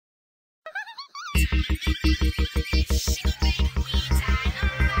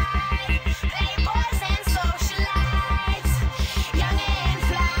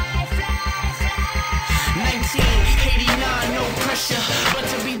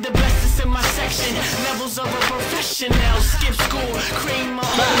Levels of a professional, skip school, cream my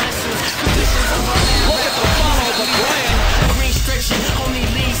own lessons, conditions of a man. Look at the follow the plan. Green stretching only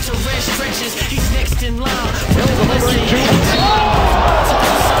leads to red stretches. He's next in line. He'll deliver it to him.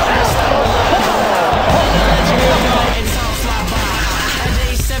 And time fly by. At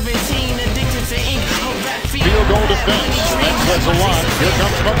age 17, addicted to ink. Field goal defense. That says a lot. Here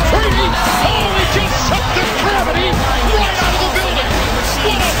comes McCready. Oh, he just sucked the gravity right out of the building.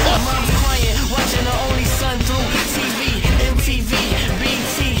 What a bust. Watching the only son through TV, MTV,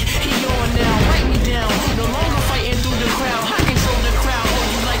 BT. He on now, write me down. No longer fighting through the crowd. I control the crowd. Oh,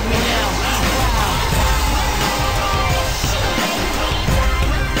 you like me now?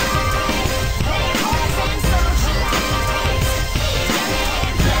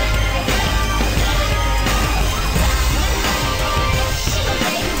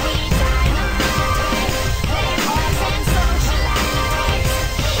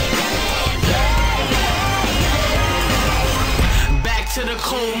 To the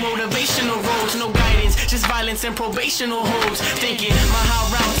cold motivational roads, no guidance, just violence and probational holds. Thinking my high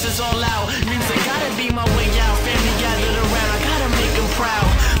routes is all out. Music gotta be my way out. Family gathered around, I gotta make them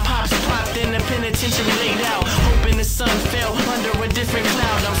proud. Pops popped in the penitentiary laid out. Hoping the sun fell under a different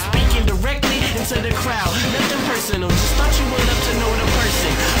cloud. I'm speaking directly into the crowd. Nothing personal, just thought you would love to know the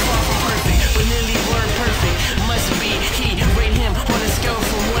person. Far from perfect, but nearly word perfect. Must be he, rate him on a scale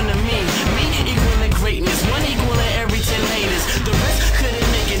from 1 to me. Me equal to greatness, 1 equal to every 10 haters. The rest couldn't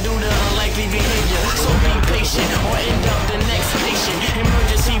make it due to unlikely behavior. So be patient or end up the next patient.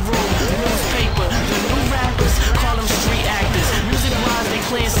 Emergency room, newspaper. The new rappers call them street actors. Music wise, they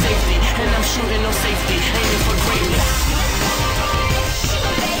playing safety, and I'm shooting no safety, aiming for greatness.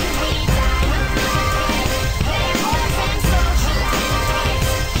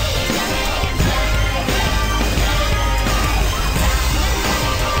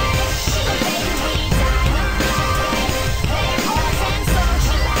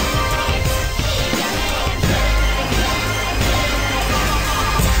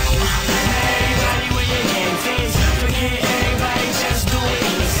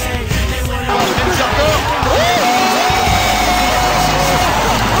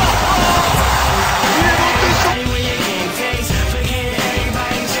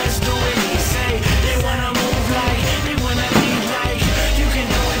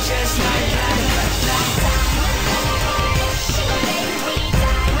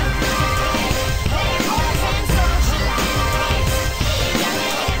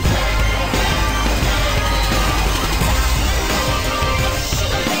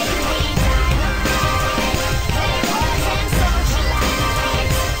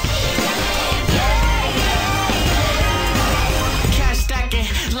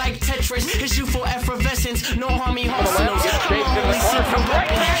 His youthful effervescence, no harm,